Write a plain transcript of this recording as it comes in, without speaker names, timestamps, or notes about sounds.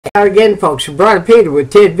Again, folks, Brother Peter with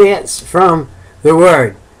tidbits from the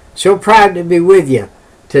Word. So proud to be with you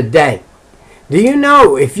today. Do you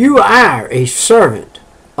know if you are a servant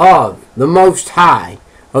of the Most High,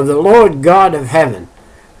 of the Lord God of heaven,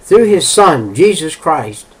 through His Son, Jesus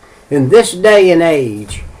Christ, in this day and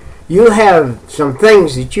age, you have some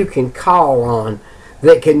things that you can call on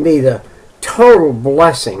that can be the total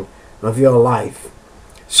blessing of your life.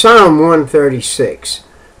 Psalm 136,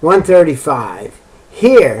 135.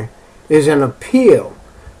 Here is an appeal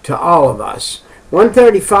to all of us.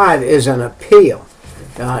 135 is an appeal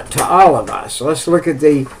to all of us. Let's look at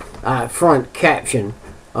the front caption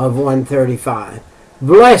of 135.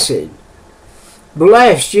 Bless ye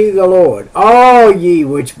the Lord, all ye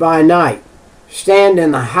which by night stand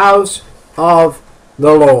in the house of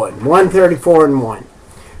the Lord. 134 and 1.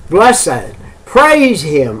 Blessed, praise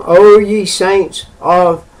Him, O ye saints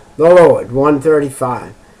of the Lord.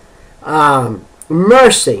 135.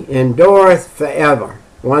 Mercy endureth forever.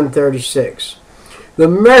 136. The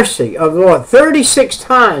mercy of the Lord. 36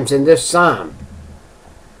 times in this psalm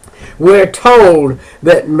we're told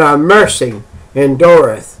that my mercy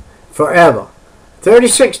endureth forever.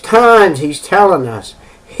 36 times He's telling us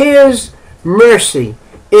His mercy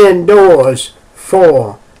endures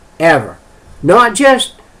forever. Not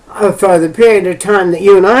just for the period of time that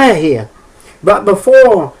you and I are here, but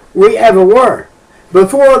before we ever were.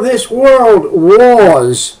 Before this world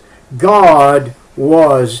was, God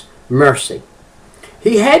was mercy.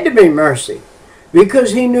 He had to be mercy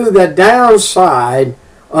because He knew the downside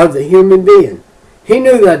of the human being. He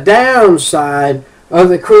knew the downside of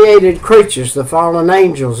the created creatures, the fallen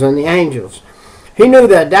angels and the angels. He knew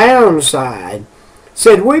the downside.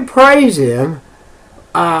 Said we praise Him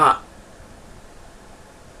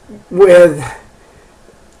with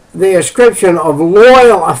the ascription of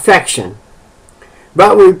loyal affection.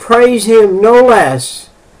 But we praise Him no less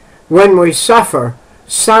when we suffer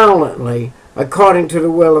silently according to the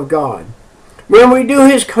will of God. When we do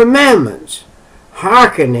His commandments,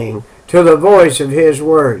 hearkening to the voice of His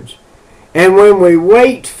words. And when we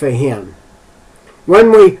wait for Him.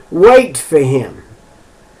 When we wait for Him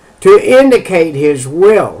to indicate His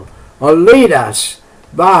will or lead us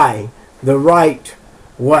by the right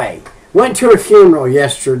way. Went to a funeral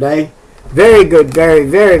yesterday. Very good,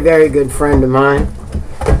 very good friend of mine.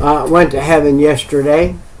 Went to heaven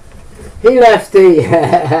yesterday. He left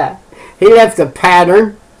the he left the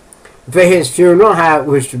pattern for his funeral, how it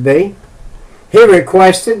was to be. He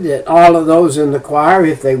requested that all of those in the choir,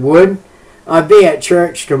 if they would, be at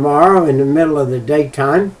church tomorrow in the middle of the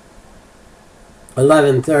daytime,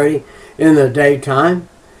 11:30 in the daytime.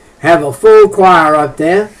 Have a full choir up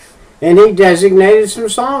there, and he designated some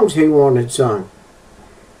songs he wanted sung.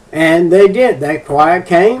 And they did. That choir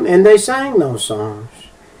came and they sang those songs.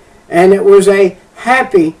 And it was a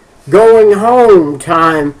happy going home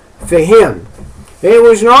time for him. It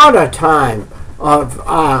was not a time of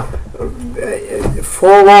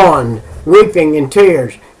forlorn weeping and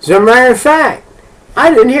tears. As a matter of fact,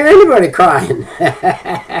 I didn't hear anybody crying.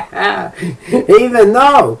 Even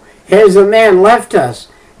though here's a man left us,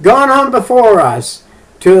 gone on before us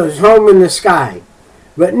to his home in the sky,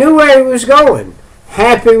 but knew where he was going.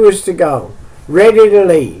 Happy was to go, ready to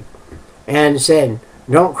leave, and said,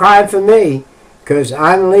 don't cry for me, because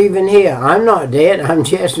I'm leaving here. I'm not dead. I'm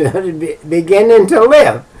just beginning to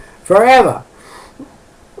live forever.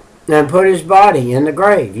 And put his body in the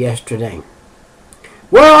grave yesterday.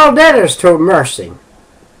 We're all debtors to mercy.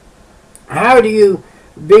 How do you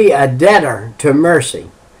be a debtor to mercy?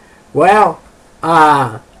 Well,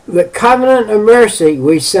 the covenant of mercy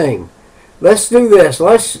we sing. Let's do this.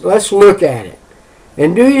 Let's look at it.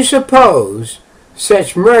 And do you suppose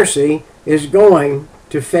such mercy is going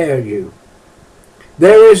to fail you?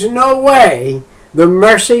 There is no way the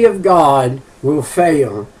mercy of God will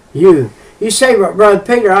fail you. You say, but Brother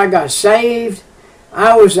Peter, I got saved.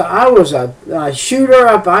 I was a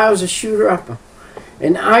shooter-up. I was a shooter-upper.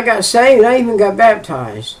 And I got saved. I even got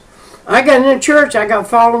baptized. I got in the church. I got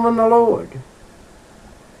following the Lord.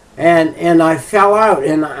 And I fell out,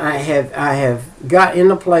 and I have got in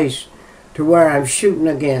a place to where I'm shooting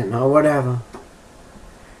again or whatever.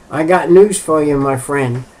 I got news for you, my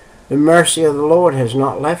friend. The mercy of the Lord has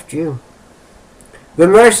not left you. The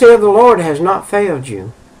mercy of the Lord has not failed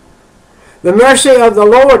you. The mercy of the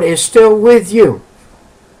Lord is still with you.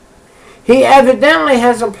 He evidently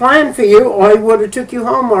has a plan for you, or He would have took you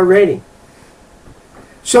home already.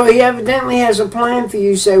 So He evidently has a plan for you.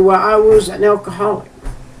 You say, well, I was an alcoholic.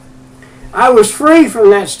 I was free from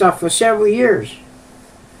that stuff for several years.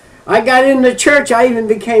 I got in the church. I even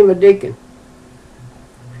became a deacon.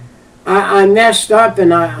 I messed up,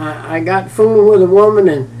 and I got fooling with a woman,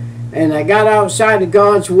 and I got outside of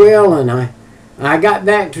God's will, and I got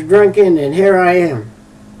back to drinking, and here I am.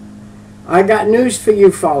 I got news for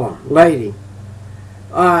you, fella, lady.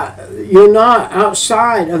 You're not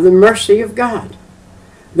outside of the mercy of God.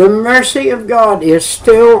 The mercy of God is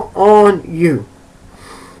still on you.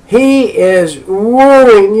 He is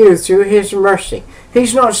wooing you through His mercy.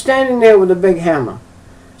 He's not standing there with a big hammer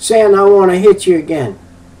saying, I want to hit you again.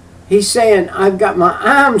 He's saying, I've got my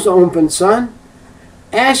arms open, son.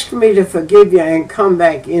 Ask me to forgive you and come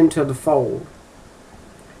back into the fold.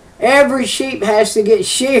 Every sheep has to get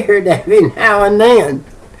sheared every now and then.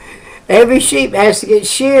 Every sheep has to get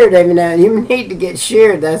sheared every now and then. You need to get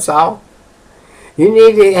sheared, that's all. You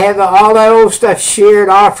need to have all that old stuff sheared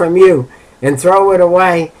off from you and throw it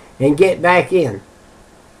away and get back in.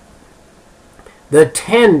 The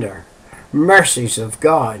tender mercies of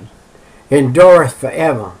God endureth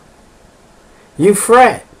forever. You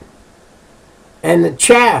fret and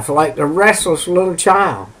chafe like the restless little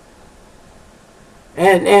child.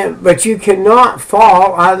 But you cannot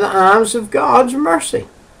fall out of the arms of God's mercy.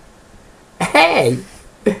 Hey,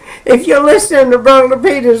 if you're listening to Brother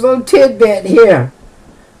Peter's little tidbit here,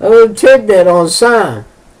 a little tidbit on Psalm,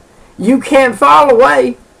 you can't fall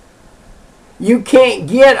away. You can't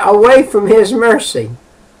get away from His mercy.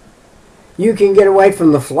 You can get away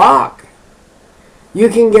from the flock. You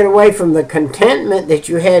can get away from the contentment that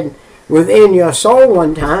you had within your soul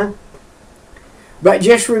one time. But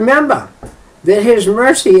just remember that His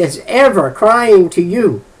mercy is ever crying to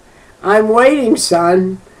you. I'm waiting,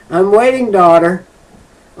 son. I'm waiting, daughter.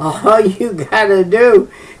 All you got to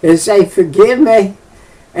do is say, forgive me,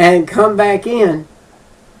 and come back in.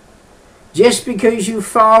 Just because you've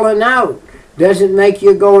fallen out doesn't make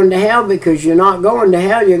you going to hell, because you're not going to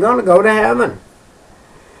hell. You're going to go to heaven.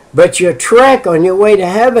 But your trek on your way to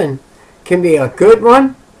heaven can be a good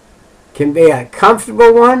one, can be a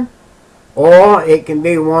comfortable one, or it can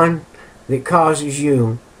be one that causes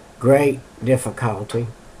you great difficulty.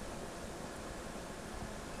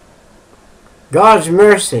 God's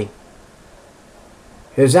mercy,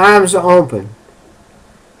 His arms are open.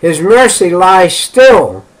 His mercy lies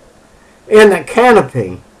still in the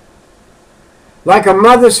canopy like a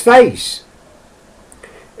mother's face.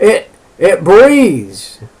 It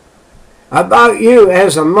breathes about you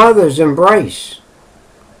as a mother's embrace.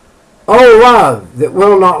 Oh, love that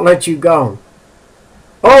will not let you go.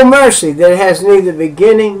 Oh, mercy that has neither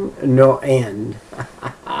beginning nor end.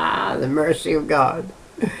 The mercy of God.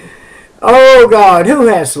 Oh, God, who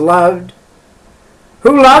hast loved?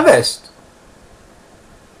 Who lovest?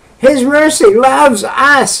 His mercy loves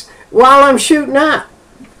us while I'm shooting up.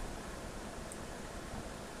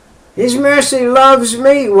 His mercy loves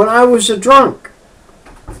me when I was a drunk,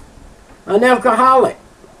 an alcoholic.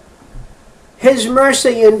 His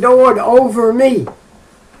mercy endured over me,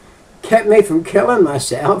 kept me from killing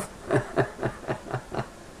myself.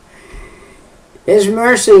 His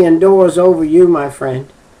mercy endures over you, my friend.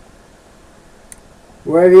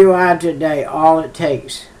 Wherever you are today, all it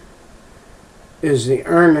takes is the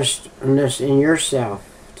earnestness in yourself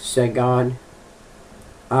to say, God,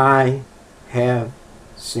 I have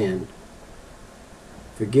sinned.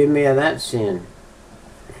 Forgive me of that sin.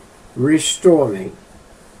 Restore me.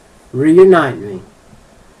 Reunite me.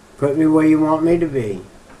 Put me where you want me to be.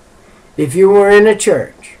 If you were in a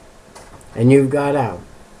church and you've got out,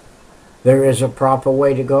 there is a proper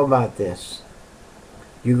way to go about this.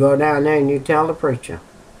 You go down there and you tell the preacher,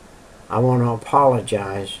 I want to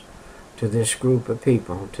apologize to this group of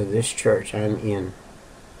people, to this church I'm in.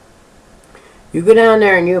 You go down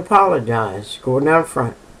there and you apologize. Go down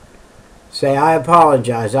front. Say, I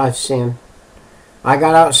apologize. I've sinned. I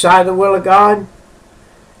got outside the will of God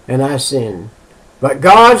and I sinned. But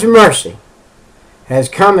God's mercy has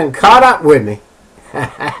come and caught up with me.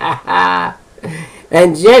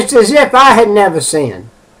 And just as if I had never sinned,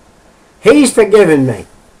 He's forgiven me.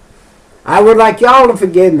 I would like y'all to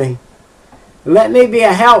forgive me. Let me be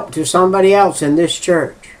a help to somebody else in this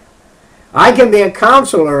church. I can be a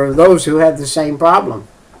counselor of those who have the same problem,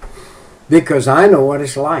 because I know what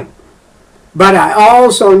it's like. But I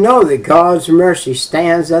also know that God's mercy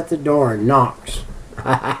stands at the door and knocks.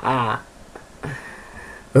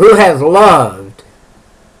 Who hath loved?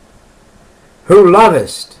 Who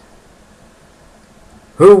lovest?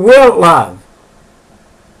 Who wilt love?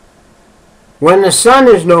 When the sun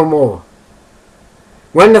is no more,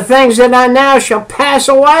 when the things that are now shall pass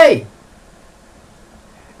away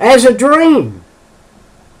as a dream.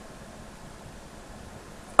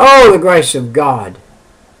 Oh, the grace of God,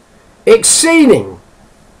 exceeding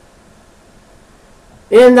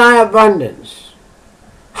in thy abundance,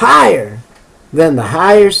 higher than the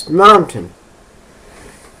highest mountain,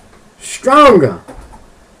 stronger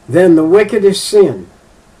than the wickedest sin,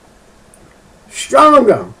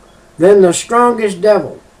 stronger than the strongest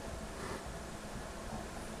devil,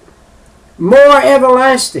 more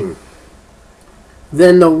everlasting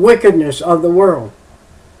than the wickedness of the world.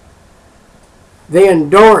 The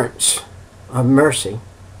endurance of mercy.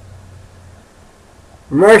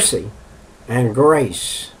 Mercy and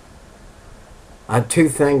grace are two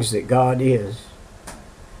things that God is.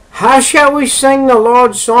 How shall we sing the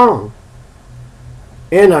Lord's song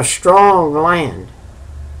in a strong land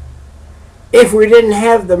if we didn't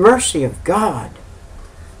have the mercy of God?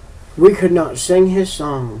 We could not sing his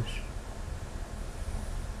songs.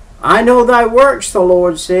 I know thy works, the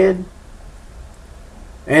Lord said,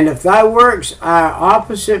 and if thy works are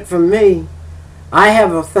opposite from me, I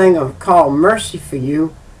have a thing called mercy for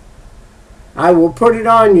you. I will put it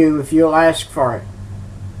on you if you'll ask for it.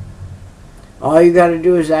 All you got to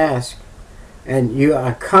do is ask, and you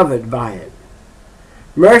are covered by it.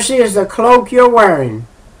 Mercy is the cloak you're wearing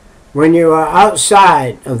when you are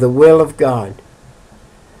outside of the will of God.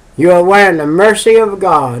 You are wearing the mercy of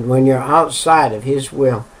God when you're outside of his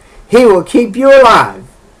will. He will keep you alive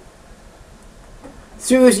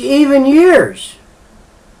through even years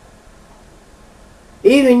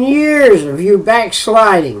of you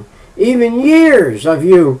backsliding, even years of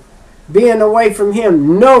you being away from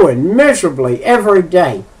him, knowing miserably every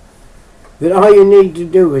day that all you need to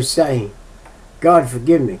do is say, God,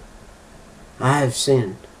 forgive me. I have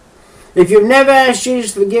sinned. If you've never asked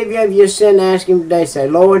Jesus to forgive you of your sin, ask him today. Say,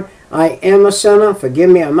 Lord, I am a sinner. Forgive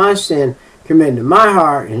me of my sin. Come into my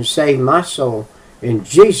heart and save my soul. In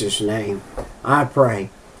Jesus' name, I pray.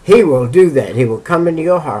 He will do that. He will come into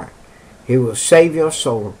your heart. He will save your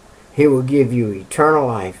soul. He will give you eternal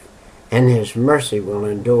life. And his mercy will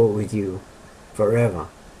endure with you forever.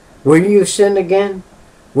 Will you sin again?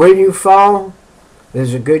 Will you fall?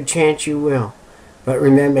 There's a good chance you will. But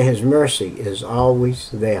remember, his mercy is always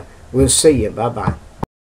there. We'll see you. Bye-bye.